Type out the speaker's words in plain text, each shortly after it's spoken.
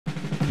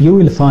You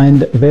will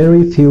find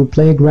very few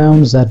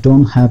playgrounds that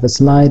don't have a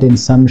slide in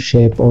some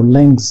shape or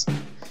length.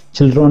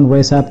 Children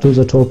race up to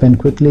the top and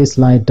quickly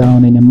slide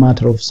down in a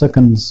matter of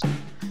seconds.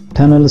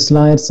 Tunnel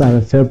slides are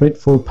a favorite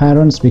for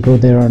parents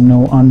because there are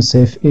no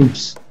unsafe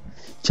edges.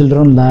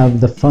 Children love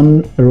the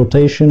fun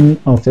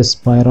rotation of a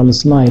spiral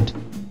slide.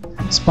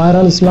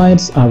 Spiral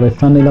slides are a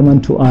fun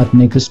element to add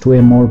next to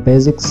a more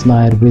basic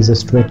slide with a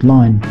straight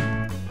line.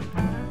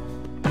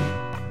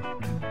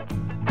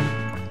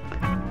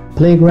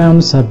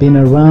 Playgrounds have been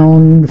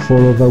around for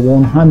over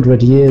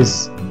 100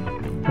 years.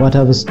 What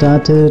have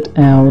started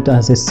out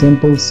as a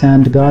simple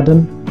sand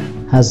garden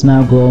has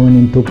now grown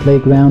into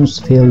playgrounds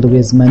filled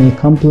with many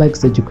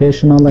complex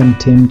educational and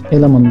themed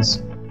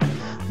elements.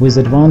 With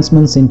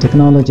advancements in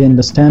technology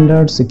and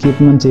standards,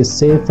 equipment is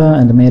safer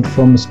and made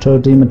from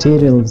sturdy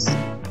materials.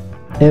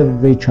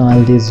 Every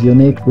child is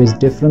unique with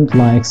different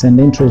likes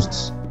and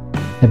interests.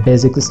 A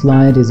basic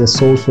slide is a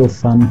source of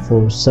fun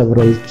for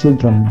several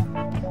children.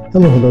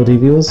 Hello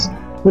reviewers,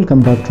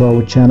 welcome back to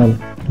our channel.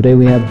 Today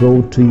we have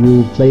brought to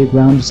you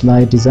playground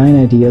slide design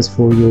ideas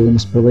for your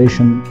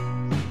inspiration.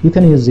 You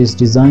can use these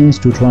designs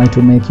to try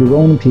to make your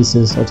own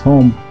pieces at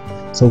home.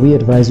 So we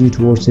advise you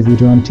to watch the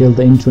video until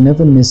the end to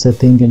never miss a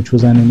thing and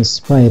choose an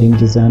inspiring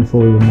design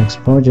for your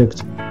next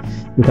project.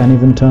 You can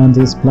even turn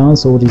these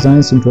plans or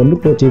designs into a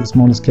lucrative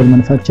small-scale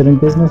manufacturing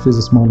business with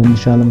a small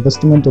initial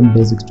investment on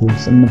basic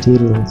tools and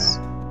materials.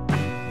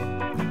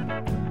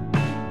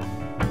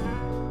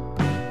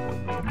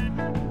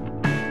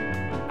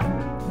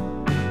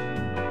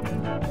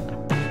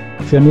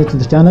 If you are new to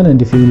the channel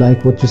and if you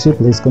like what you see,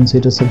 please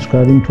consider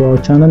subscribing to our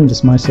channel and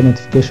smash the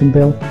notification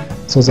bell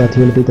so that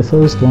you will be the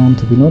first one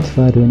to be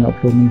notified when I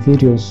upload new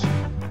videos.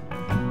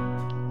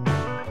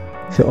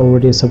 If you're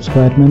already a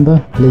subscribed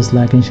member, please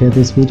like and share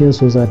this video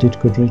so that it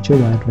could reach a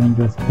wide range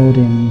of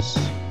audience.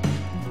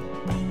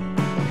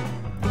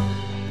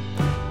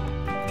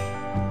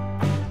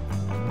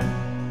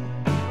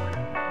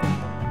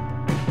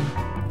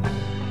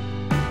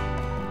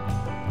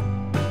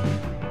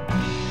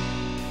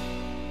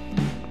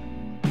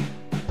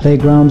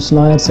 Playground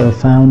slides are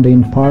found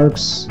in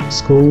parks,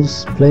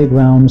 schools,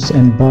 playgrounds,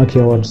 and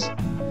backyards.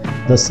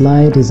 The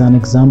slide is an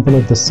example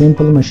of the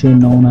simple machine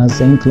known as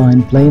the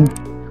inclined plane,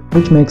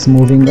 which makes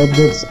moving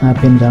objects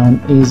up and down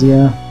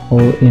easier,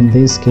 or in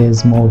this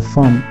case more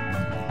fun.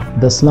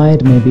 The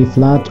slide may be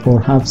flat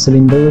or half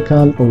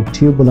cylindrical or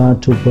tubular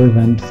to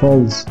prevent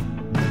falls.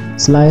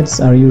 Slides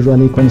are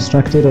usually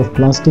constructed of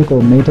plastic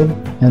or metal,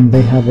 and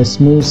they have a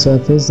smooth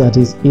surface that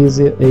is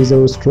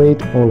either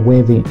straight or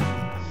wavy.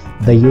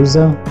 The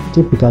user,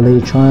 typically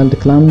a child,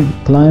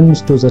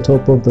 climbs to the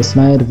top of the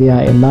slide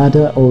via a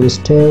ladder or a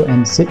stair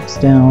and sits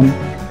down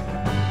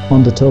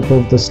on the top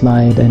of the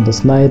slide and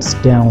slides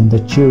down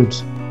the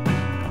chute.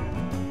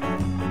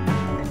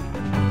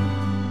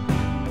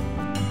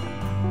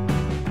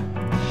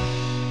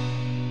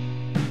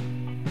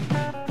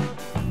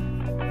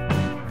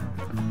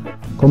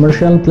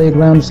 Commercial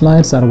playground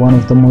slides are one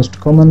of the most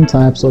common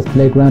types of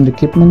playground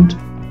equipment.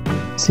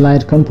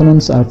 Slide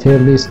components are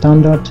fairly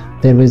standard.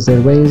 There is a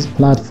raised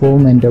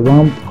platform and a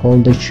ramp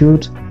called a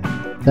chute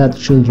that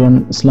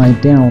children slide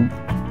down.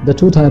 The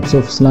two types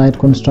of slide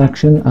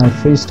construction are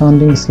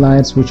freestanding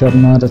slides, which are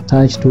not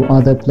attached to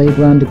other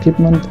playground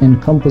equipment,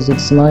 and composite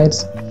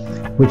slides,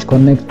 which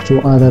connect to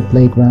other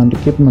playground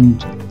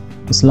equipment.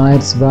 The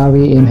slides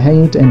vary in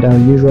height and are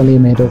usually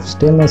made of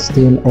stainless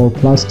steel or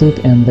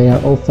plastic, and they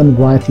are often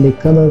brightly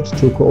colored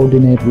to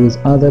coordinate with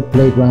other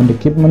playground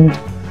equipment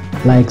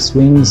like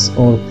swings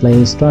or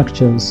play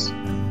structures.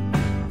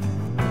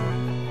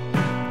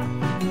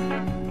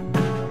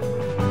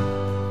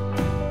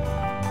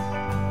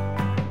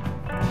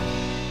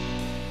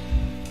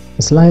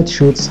 Slide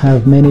chutes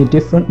have many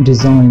different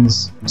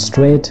designs: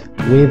 straight,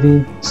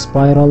 wavy,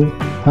 spiral,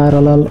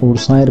 parallel or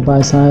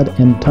side-by-side,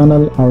 and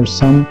tunnel are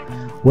some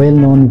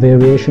well-known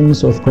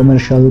variations of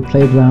commercial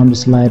playground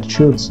slide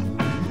chutes.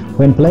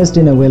 When placed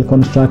in a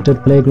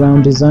well-constructed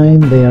playground design,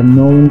 they are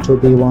known to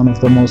be one of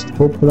the most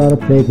popular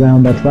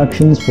playground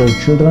attractions for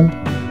children,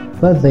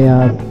 but they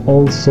have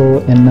also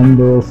a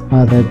number of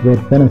other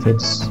great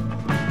benefits.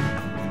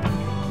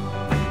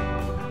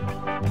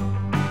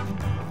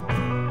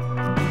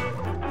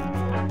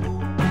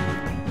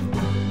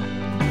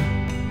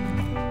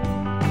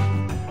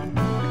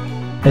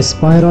 A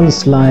spiral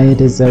slide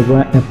is a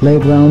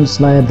playground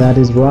slide that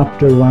is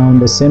wrapped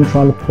around a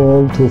central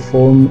pole to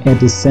form a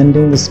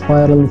descending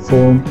spiral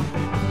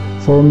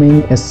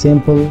forming a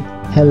simple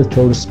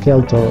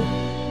helter-skelter.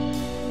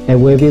 A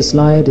wavy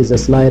slide is a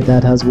slide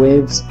that has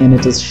waves in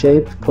its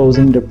shape,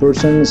 causing the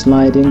person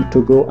sliding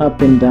to go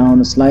up and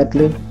down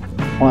slightly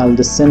while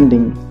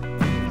descending.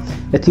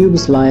 A tube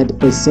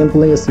slide is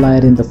simply a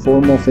slide in the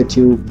form of a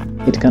tube.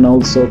 It can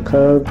also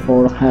curve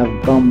or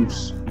have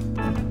bumps.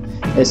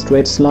 A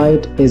straight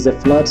slide is a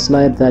flat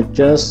slide that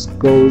just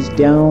goes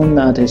down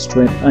at a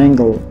straight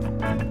angle.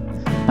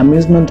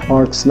 Amusement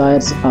park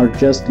slides are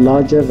just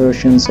larger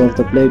versions of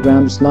the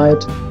playground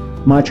slide,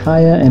 much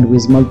higher and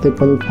with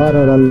multiple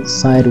parallel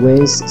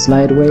slideways.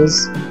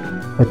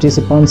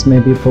 Participants may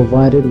be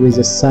provided with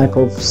a sack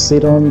of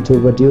sit-on to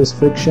reduce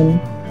friction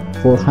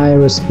for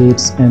higher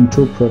speeds and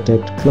to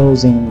protect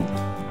clothing.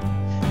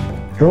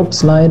 Drop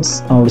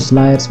slides are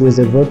slides with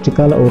a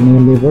vertical or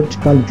nearly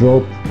vertical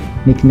drop,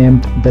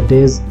 nicknamed the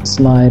daze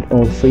slide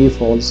or free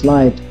fall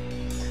slide.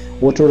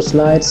 Water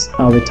slides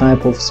are a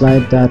type of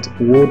slide that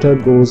water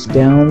goes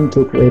down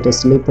to create a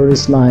slippery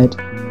slide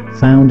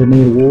found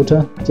near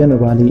water,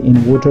 generally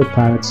in water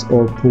parks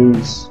or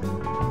pools.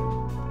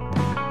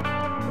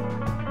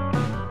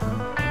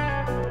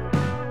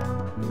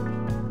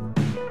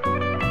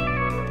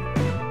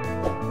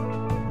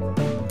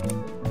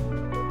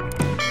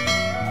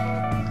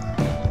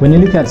 When you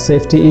look at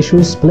safety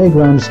issues,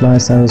 playground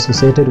slides are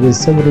associated with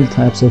several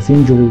types of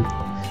injury.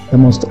 The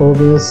most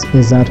obvious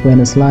is that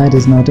when a slide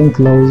is not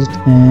enclosed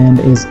and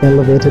is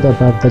elevated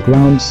above the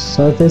ground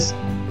surface,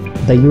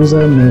 the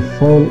user may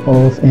fall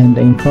off and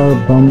incur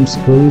bumps,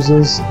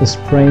 bruises,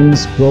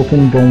 sprains,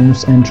 broken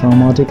bones, and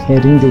traumatic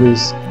head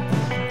injuries.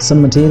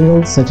 Some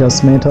materials, such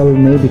as metal,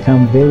 may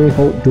become very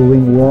hot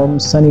during warm,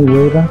 sunny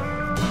weather,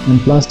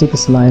 and plastic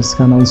slides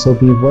can also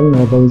be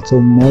vulnerable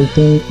to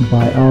melting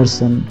by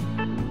arson.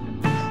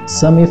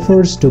 Some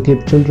efforts to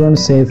keep children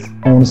safe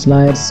on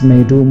slides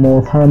may do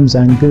more harm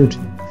than good.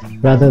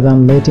 Rather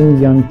than letting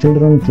young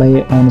children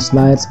play on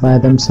slides by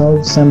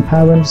themselves, some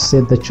parents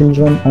set the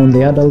children on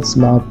the adult's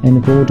lap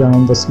and go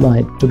down the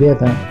slide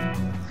together.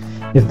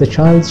 If the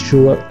child's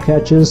shoe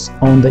catches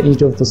on the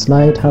edge of the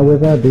slide,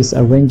 however, this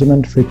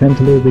arrangement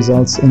frequently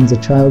results in the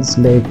child's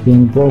leg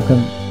being broken.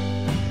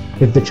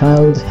 If the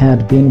child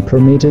had been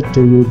permitted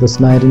to use the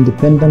slide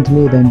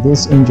independently, then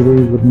this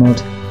injury would not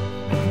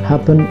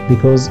happen,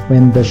 because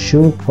when the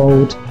shoe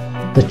caught,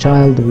 the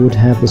child would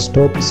have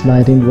stopped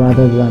sliding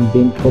rather than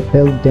being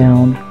propelled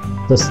down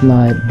the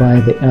slide by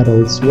the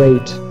adult's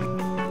weight.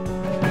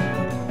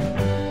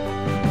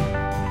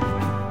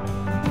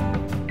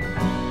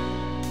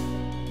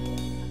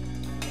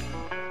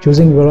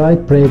 Choosing the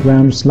right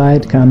playground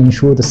slide can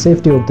ensure the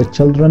safety of the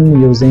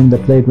children using the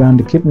playground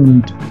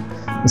equipment.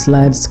 The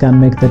slides can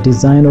make the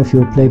design of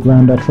your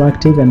playground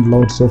attractive and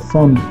lots of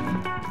fun.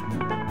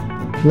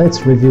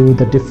 Let's review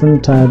the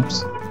different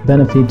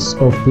benefits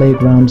of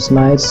playground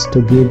slides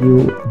to give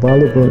you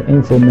valuable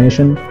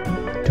information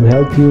to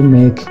help you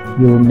make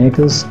your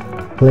next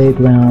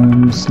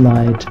playground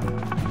slide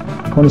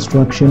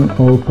construction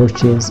or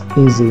purchase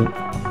easy.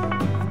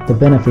 The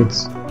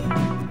benefits.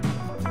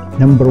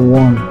 Number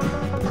 1.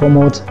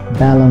 Promote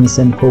balance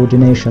and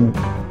coordination.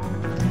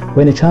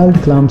 When a child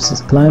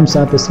climbs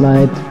up a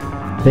slide,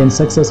 then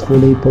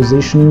successfully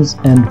positions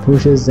and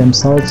pushes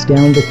themselves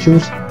down the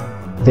chute,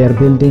 they are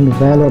building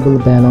valuable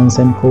balance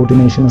and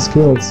coordination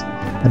skills.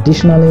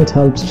 Additionally, it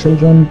helps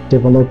children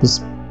develop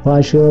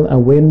spatial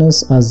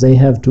awareness, as they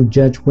have to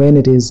judge when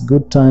it is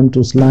good time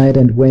to slide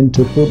and when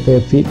to put their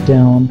feet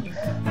down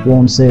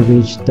once they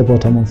reach the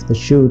bottom of the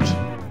chute.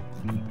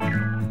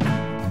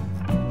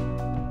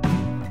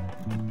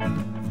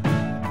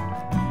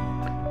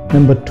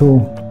 Number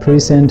 2.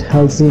 Present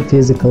healthy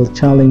physical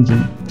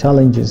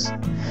challenges.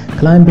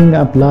 Climbing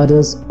up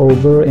ladders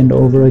over and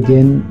over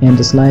again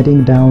and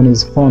sliding down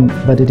is fun,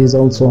 but it is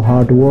also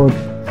hard work.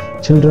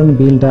 Children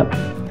build up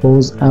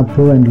both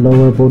upper and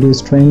lower body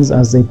strength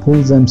as they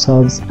pull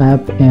themselves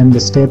up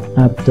and step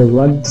up the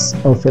rungs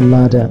of a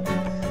ladder.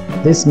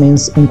 This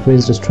means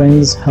increased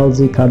strength,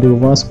 healthy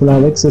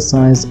cardiovascular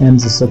exercise, and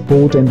the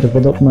support and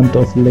development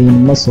of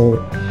lean muscle.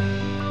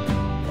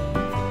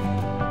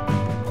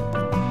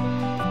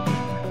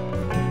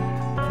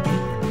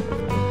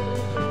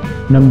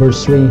 Number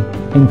 3.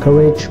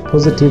 Encourage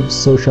positive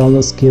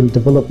social skill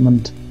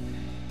development.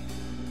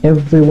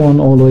 Everyone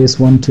always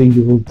wants to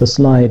use the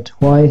slide.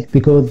 Why?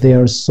 Because they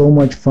are so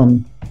much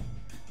fun.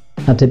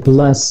 At a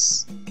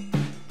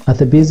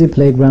busy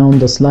playground,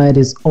 the slide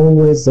is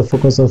always the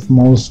focus of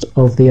most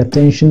of the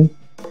attention,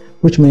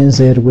 which means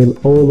there will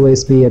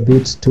always be a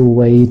bit to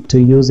wait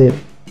to use it.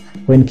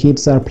 When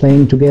kids are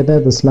playing together,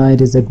 the slide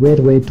is a great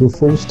way to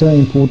foster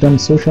important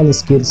social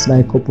skills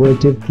like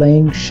cooperative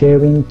playing,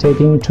 sharing,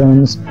 taking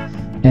turns,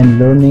 and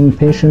learning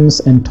patience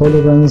and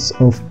tolerance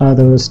of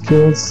other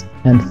skills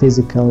and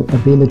physical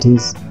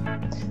abilities.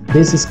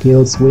 These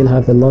skills will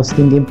have a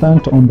lasting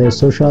impact on their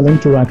social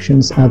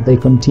interactions as they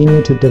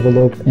continue to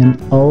develop, and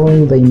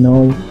all they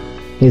know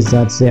is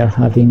that they are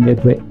having a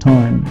great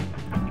time.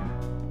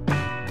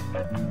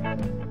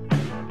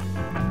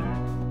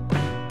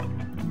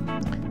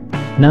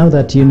 Now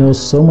that you know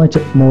so much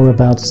more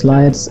about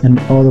slides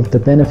and all of the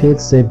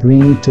benefits they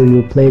bring to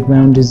your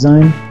playground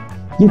design,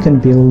 you can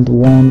build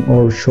one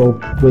or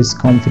shop with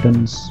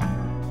confidence.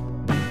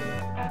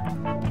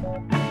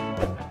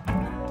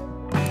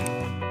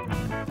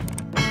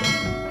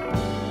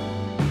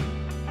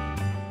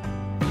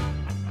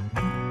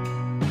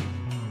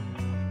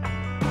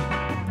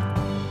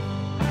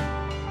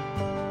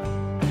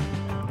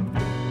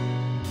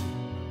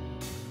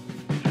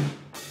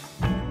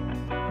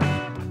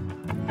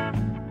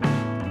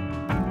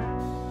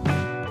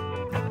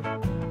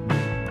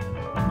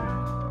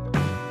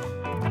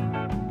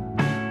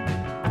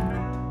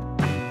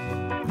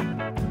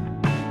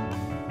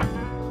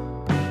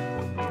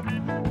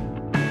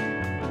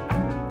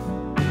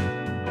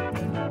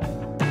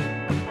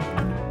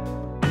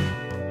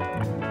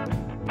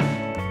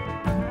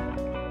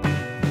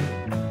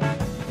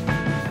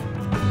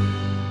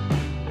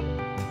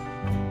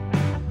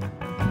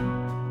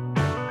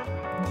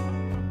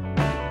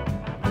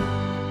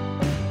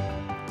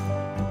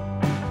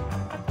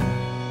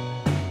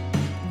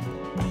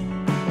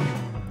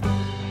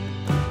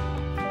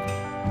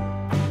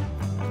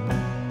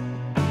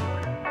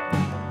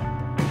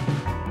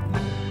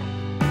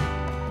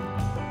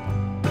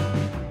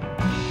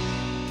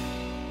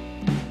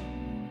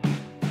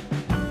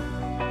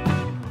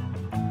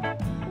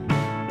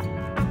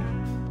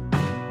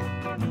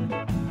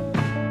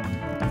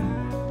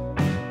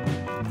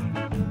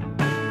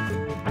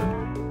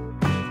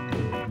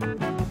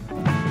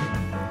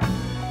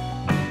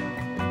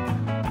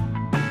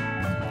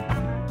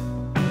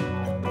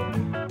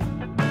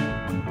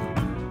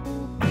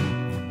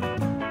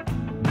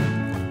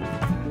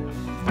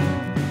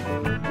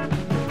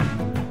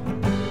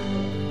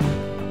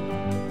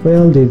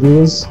 Well, dear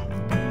viewers,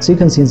 so you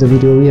can see in the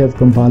video we have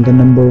compiled a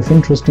number of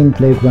interesting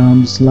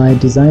playground slide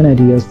design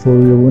ideas for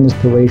your own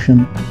inspiration.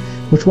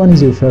 Which one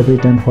is your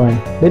favorite and why?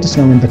 Let us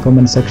know in the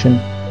comment section.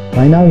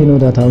 By now you know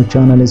that our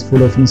channel is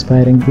full of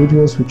inspiring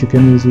videos which you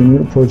can use in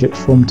your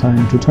projects from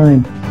time to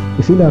time.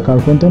 If you like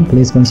our content,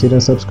 please consider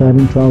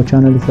subscribing to our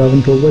channel if you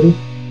haven't already,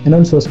 and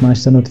also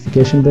smash the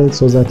notification bell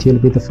so that you'll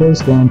be the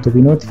first one to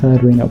be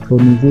notified when I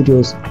upload new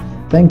videos.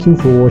 Thank you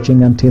for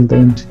watching until the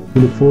end.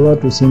 We look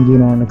forward to seeing you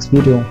in our next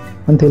video.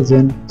 Until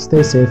then,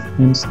 stay safe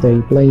and stay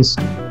blessed.